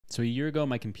So a year ago,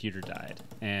 my computer died,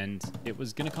 and it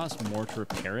was going to cost more to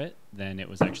repair it than it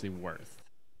was actually worth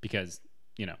because,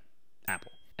 you know,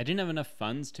 Apple. I didn't have enough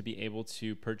funds to be able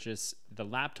to purchase the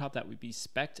laptop that would be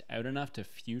spec'd out enough to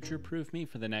future-proof me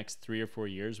for the next 3 or 4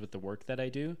 years with the work that I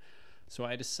do. So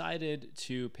I decided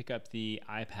to pick up the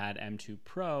iPad M2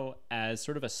 Pro as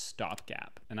sort of a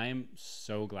stopgap. And I am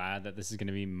so glad that this is going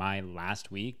to be my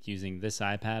last week using this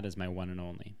iPad as my one and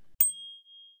only.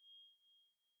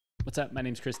 What's up? My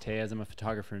name's Chris Tejas. I'm a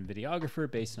photographer and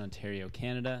videographer based in Ontario,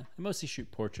 Canada. I mostly shoot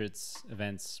portraits,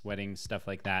 events, weddings, stuff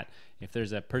like that. If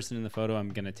there's a person in the photo, I'm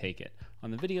gonna take it.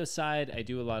 On the video side, I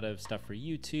do a lot of stuff for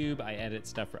YouTube. I edit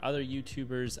stuff for other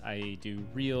YouTubers. I do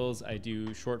reels, I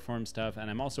do short form stuff, and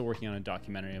I'm also working on a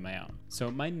documentary of my own. So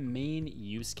my main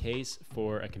use case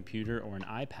for a computer or an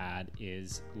iPad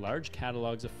is large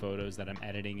catalogs of photos that I'm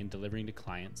editing and delivering to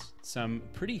clients. Some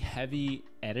pretty heavy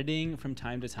editing from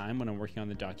time to time when I'm working on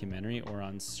the documentary or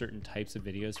on certain types of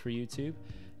videos for YouTube,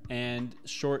 and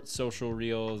short social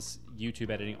reels, YouTube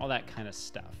editing, all that kind of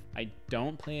stuff. I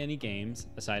don't play any games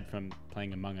aside from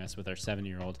playing Among Us with our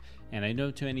 7-year-old, and I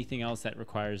don't do anything else that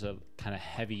requires a kind of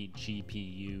heavy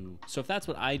GPU. So if that's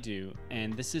what I do,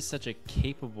 and this is such a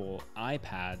capable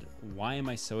iPad, why am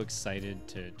I so excited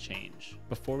to change?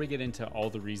 Before we get into all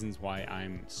the reasons why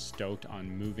I'm stoked on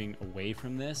moving away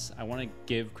from this, I want to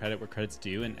give credit where credit's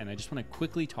due, and I just want to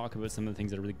quickly talk about some of the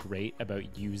things that are really great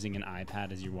about using an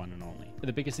iPad as your one and only. But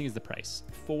the biggest thing is the price.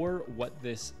 For what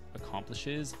this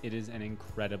accomplishes, it is an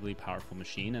incredibly powerful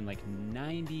machine, and like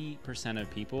 90% of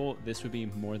people, this would be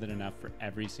more than enough for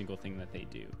every single thing that they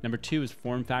do. Number 2 is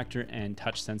form factor and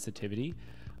touch sensitivity.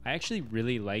 I actually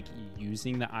really like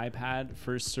using the iPad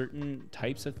for certain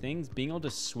types of things. Being able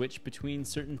to switch between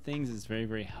certain things is very,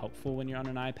 very helpful when you're on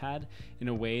an iPad in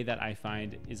a way that I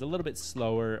find is a little bit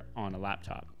slower on a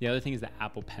laptop. The other thing is the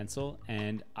Apple Pencil,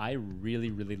 and I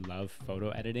really, really love photo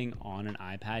editing on an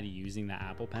iPad using the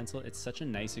Apple Pencil. It's such a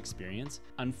nice experience.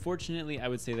 Unfortunately, I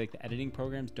would say like the editing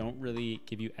programs don't really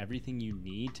give you everything you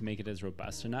need to make it as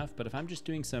robust enough, but if I'm just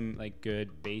doing some like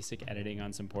good basic editing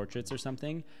on some portraits or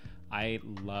something, I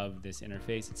love this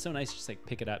interface. It's so nice to just like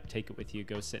pick it up, take it with you,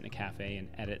 go sit in a cafe and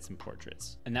edit some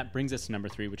portraits. And that brings us to number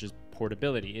 3, which is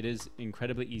portability. It is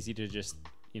incredibly easy to just,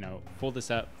 you know, fold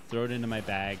this up, throw it into my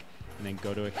bag, and then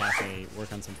go to a cafe,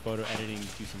 work on some photo editing,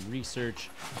 do some research,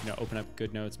 you know, open up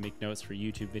GoodNotes, make notes for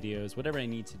YouTube videos, whatever I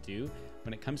need to do.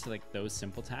 When it comes to like those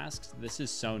simple tasks, this is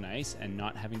so nice, and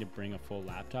not having to bring a full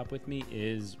laptop with me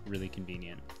is really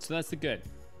convenient. So that's the good.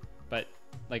 But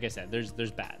like I said, there's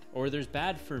bad, or there's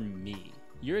bad for me.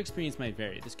 Your experience might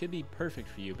vary. This could be perfect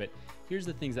for you, but here's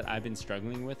the things that I've been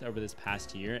struggling with over this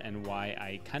past year and why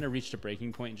I kind of reached a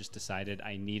breaking point and just decided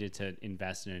I needed to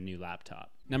invest in a new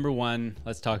laptop. Number 1,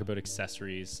 let's talk about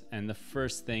accessories. And the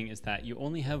first thing is that you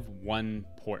only have one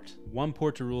port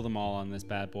to rule them all on this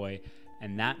bad boy.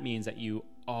 And that means that you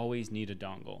always need a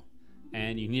dongle.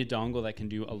 And you need a dongle that can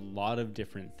do a lot of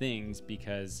different things,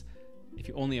 because if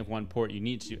you only have one port, you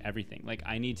need to do everything. Like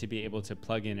I need to be able to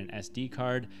plug in an SD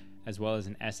card, as well as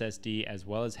an SSD, as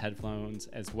well as headphones,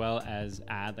 as well as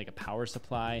add like a power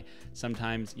supply.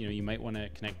 Sometimes, you know, you might want to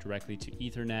connect directly to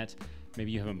Ethernet.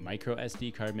 Maybe you have a micro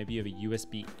SD card, maybe you have a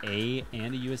USB-A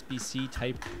and a USB-C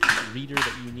type reader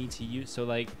that you need to use. So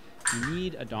like you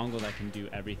need a dongle that can do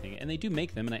everything. And they do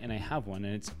make them, and I have one,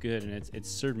 and it's good, and it's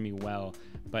served me well.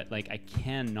 But like I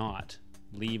cannot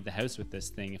leave the house with this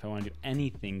thing if I want to do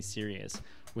anything serious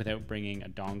without bringing a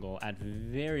dongle, at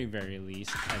very, very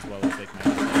least, as well as like my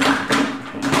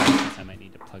I might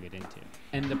need to plug it into.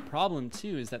 And the problem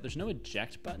too is that there's no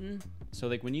eject button. So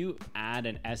like when you add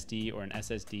an SD or an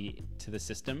SSD to the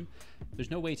system, there's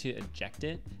no way to eject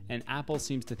it. And Apple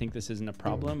seems to think this isn't a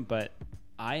problem, but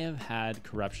I have had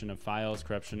corruption of files,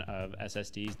 corruption of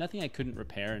SSDs, nothing I couldn't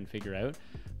repair and figure out,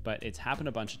 but it's happened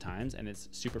a bunch of times, and it's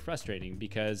super frustrating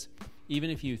because even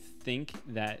if you think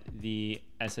that the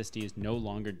SSD is no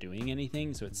longer doing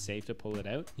anything, so it's safe to pull it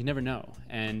out, you never know.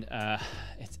 And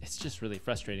it's just really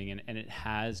frustrating, and it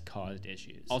has caused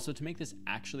issues. Also, to make this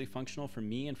actually functional for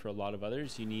me and for a lot of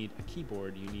others, you need a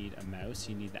keyboard, you need a mouse,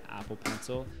 you need the Apple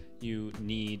Pencil, you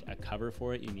need a cover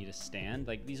for it, you need a stand.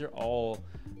 Like these are all,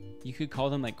 you could call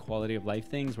them like quality of life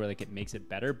things where like it makes it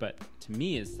better, but to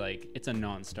me it's like, it's a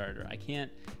non-starter. I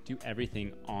can't do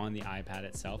everything on the iPad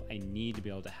itself. I need to be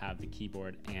able to have the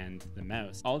keyboard and the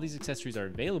mouse. All these accessories are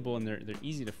available and they're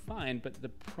easy to find, but the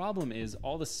problem is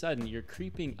all of a sudden you're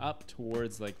creeping up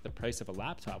towards like the price of a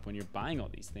laptop when you're buying all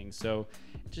these things. So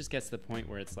it just gets to the point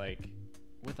where it's like,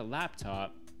 with a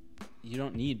laptop, you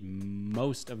don't need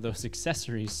most of those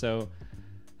accessories. So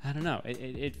I don't know,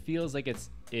 it feels like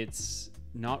it's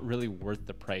not really worth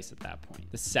the price at that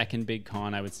point. The second big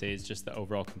con I would say is just the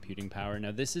overall computing power.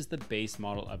 Now this is the base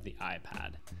model of the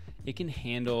iPad. It can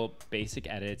handle basic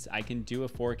edits. I can do a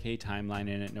 4K timeline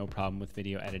in it, no problem with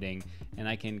video editing, and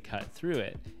I can cut through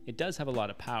it. It does have a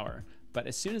lot of power, but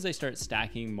as soon as I start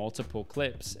stacking multiple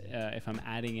clips, if I'm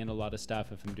adding in a lot of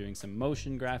stuff, if I'm doing some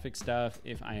motion graphic stuff,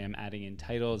 if I am adding in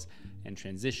titles and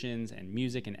transitions and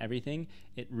music and everything,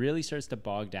 it really starts to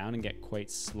bog down and get quite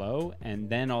slow. And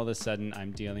then all of a sudden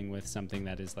I'm dealing with something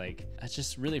that is like, that's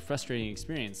just really frustrating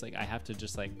experience. Like I have to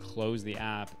just like close the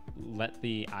app, let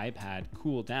the iPad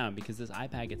cool down because this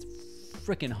iPad gets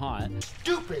freaking hot.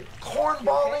 Stupid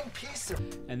cornballing piece of...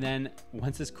 And then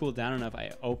once it's cooled down enough,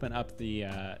 I open up the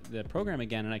program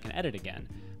again and I can edit again.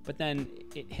 But then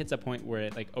it hits a point where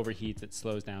it like overheats, it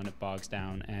slows down, it bogs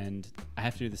down, and I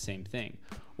have to do the same thing.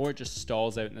 Or it just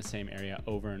stalls out in the same area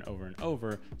over and over and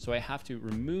over. So I have to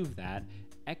remove that,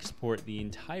 export the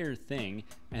entire thing,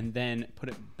 and then put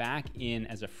it back in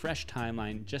as a fresh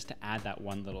timeline just to add that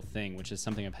one little thing, which is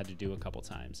something I've had to do a couple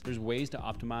times. There's ways to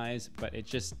optimize, but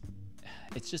it's just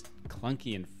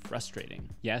clunky and frustrating.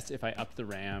 Yes, if I up the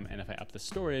RAM and if I up the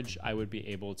storage, I would be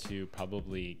able to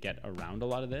probably get around a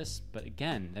lot of this. But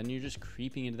again, then you're just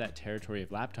creeping into that territory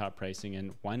of laptop pricing,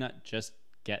 and why not just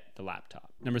get the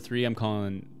laptop? Number 3, I'm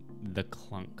calling the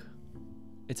clunk.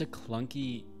 It's a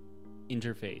clunky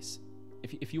interface.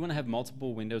 If you want to have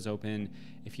multiple windows open,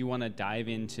 if you want to dive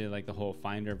into like the whole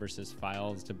Finder versus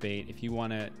Files debate, if you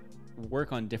want to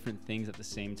work on different things at the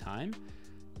same time,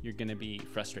 you're going to be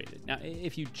frustrated. Now,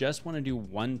 if you just want to do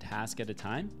one task at a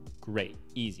time, great,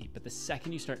 easy. But the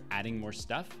second you start adding more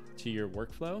stuff to your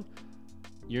workflow,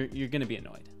 you're going to be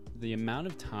annoyed. The amount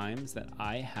of times that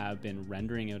I have been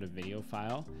rendering out a video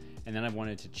file and then I've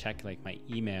wanted to check like my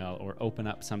email or open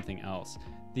up something else,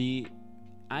 the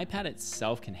iPad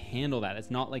itself can handle that. It's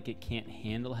not like it can't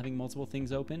handle having multiple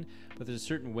things open, but there's a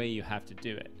certain way you have to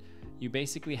do it. You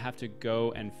basically have to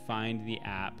go and find the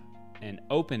app and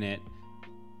open it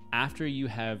after you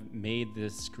have made the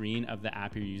screen of the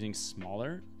app you're using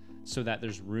smaller so that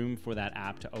there's room for that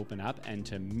app to open up and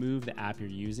to move the app you're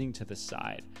using to the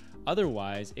side.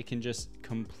 Otherwise, it can just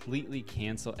completely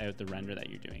cancel out the render that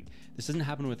you're doing. This doesn't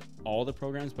happen with all the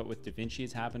programs, but with DaVinci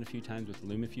it's happened a few times, with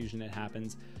LumaFusion it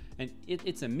happens. And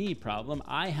it's a me problem.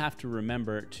 I have to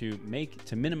remember to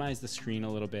minimize the screen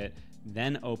a little bit,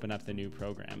 then open up the new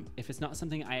program. If it's not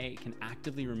something I can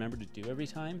actively remember to do every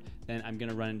time, then I'm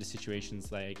gonna run into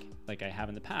situations like I have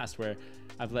in the past where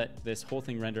I've let this whole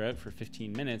thing render out for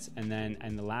 15 minutes and then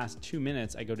in the last 2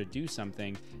 minutes I go to do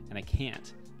something and I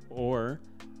can't. Or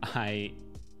I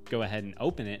go ahead and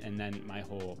open it and then my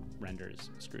whole render is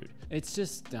screwed. It's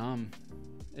just dumb.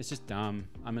 It's just dumb.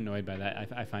 I'm annoyed by that.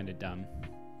 I find it dumb.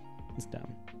 It's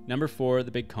dumb. Number 4,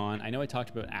 the big con. I know I talked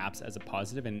about apps as a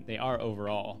positive, and they are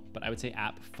overall, but I would say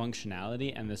app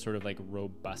functionality and the sort of like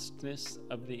robustness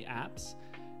of the apps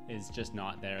is just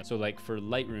not there. So like for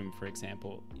Lightroom, for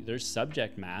example, there's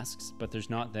subject masks, but there's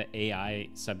not the AI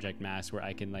subject mask where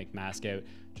I can like mask out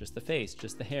just the face,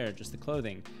 just the hair, just the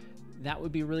clothing. That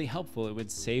would be really helpful. It would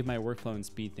save my workflow and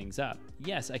speed things up.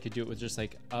 Yes, I could do it with just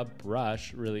like a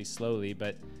brush really slowly,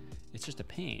 but it's just a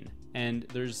pain. And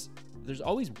there's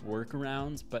always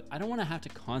workarounds, but I don't want to have to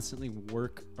constantly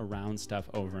work around stuff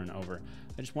over and over.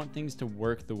 I just want things to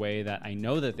work the way that I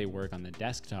know that they work on the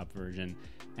desktop version,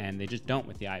 and they just don't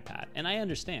with the iPad. And I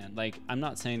understand, like, I'm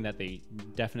not saying that they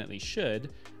definitely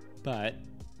should, but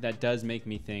that does make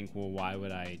me think, well, why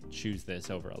would I choose this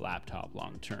over a laptop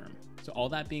long term? So all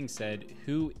that being said,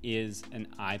 who is an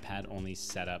iPad only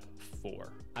setup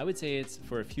for? I would say it's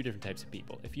for a few different types of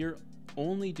people. If you're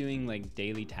only doing like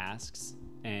daily tasks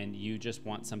and you just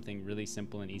want something really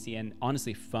simple and easy and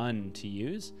honestly fun to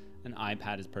use, an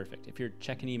iPad is perfect. If you're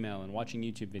checking email and watching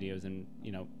YouTube videos and,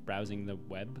 you know, browsing the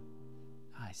web,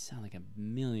 I sound like a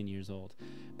million years old.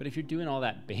 But if you're doing all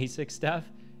that basic stuff,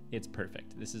 it's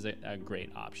perfect. This is a great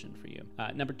option for you.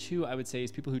 Number 2, I would say,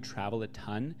 is people who travel a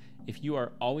ton. If you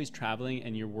are always traveling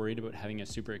and you're worried about having a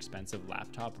super expensive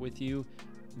laptop with you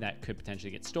that could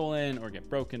potentially get stolen or get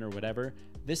broken or whatever,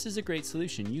 this is a great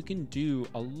solution. You can do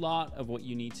a lot of what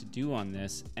you need to do on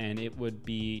this, and it would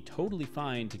be totally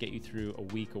fine to get you through a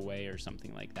week away or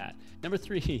something like that. Number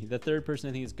 3, the third person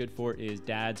I think it's good for is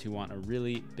dads who want a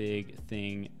really big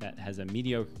thing that has a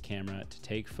mediocre camera to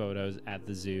take photos at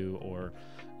the zoo or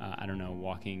I don't know,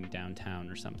 walking downtown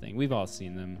or something. We've all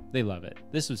seen them. They love it.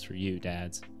 This was for you,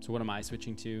 dads. So what am I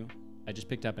switching to? I just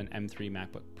picked up an M3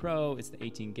 MacBook Pro. It's the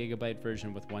 18 gigabyte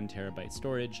version with 1 terabyte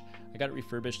storage. I got it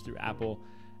refurbished through Apple.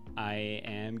 I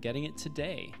am getting it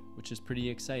today, which is pretty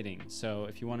exciting. So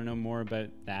if you want to know more about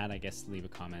that, I guess leave a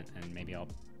comment and maybe I'll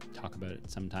talk about it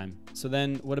sometime. So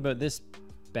then what about this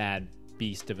bad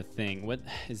beast of a thing? What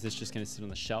is this just going to sit on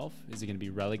the shelf? Is it going to be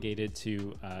relegated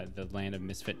to the land of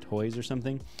misfit toys or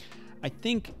something? I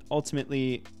think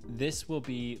ultimately this will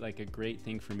be like a great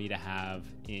thing for me to have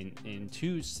in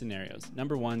two scenarios.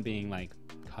 Number one being like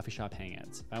coffee shop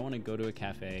hangouts. If I want to go to a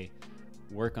cafe,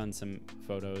 work on some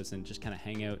photos and just kind of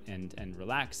hang out and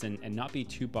relax and not be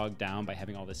too bogged down by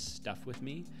having all this stuff with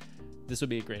me, this would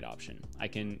be a great option. I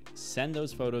can send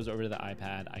those photos over to the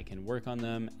iPad, I can work on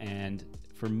them, and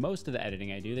for most of the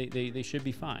editing I do, they should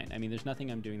be fine. I mean, there's nothing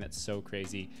I'm doing that's so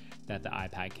crazy that the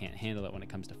iPad can't handle it when it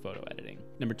comes to photo editing.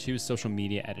 Number two is social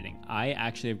media editing. I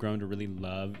actually have grown to really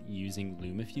love using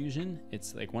LumaFusion.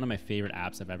 It's like one of my favorite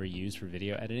apps I've ever used for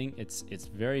video editing. It's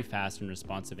very fast and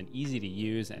responsive and easy to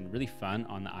use and really fun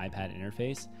on the iPad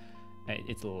interface.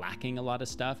 It's lacking a lot of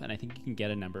stuff, and I think you can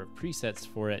get a number of presets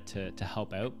for it to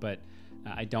help out, but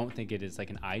I don't think it is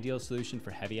like an ideal solution for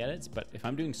heavy edits. But if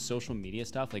I'm doing social media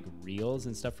stuff like reels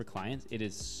and stuff for clients, it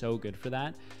is so good for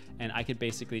that. And I could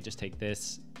basically just take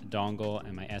this dongle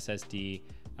and my SSD,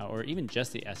 or even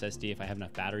just the SSD if I have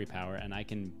enough battery power, and I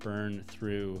can burn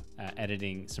through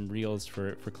editing some reels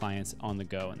for clients on the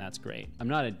go, and that's great. I'm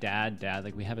not a dad,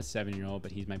 like we have a 7-year-old,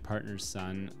 but he's my partner's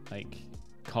son. Like,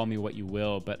 call me what you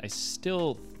will, but I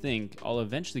still think I'll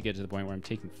eventually get to the point where I'm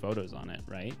taking photos on it,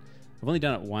 right? I've only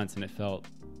done it once and it felt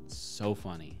so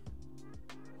funny.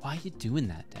 Why are you doing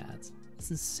that, dads? That's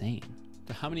insane.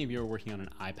 So how many of you are working on an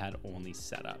iPad only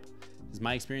setup? Does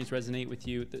my experience resonate with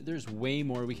you? There's way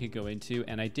more we could go into,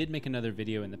 and I did make another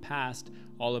video in the past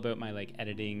all about my like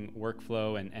editing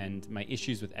workflow and my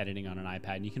issues with editing on an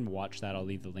iPad, and you can watch that. I'll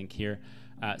leave the link here.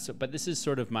 But this is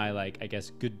sort of my like, I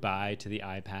guess, goodbye to the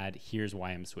iPad. Here's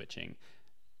why I'm switching.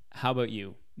 How about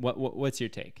you? What's your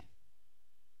take?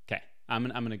 Okay, I'm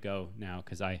gonna go now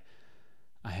because I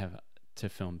have to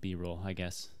film B-roll, I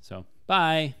guess. So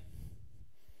bye.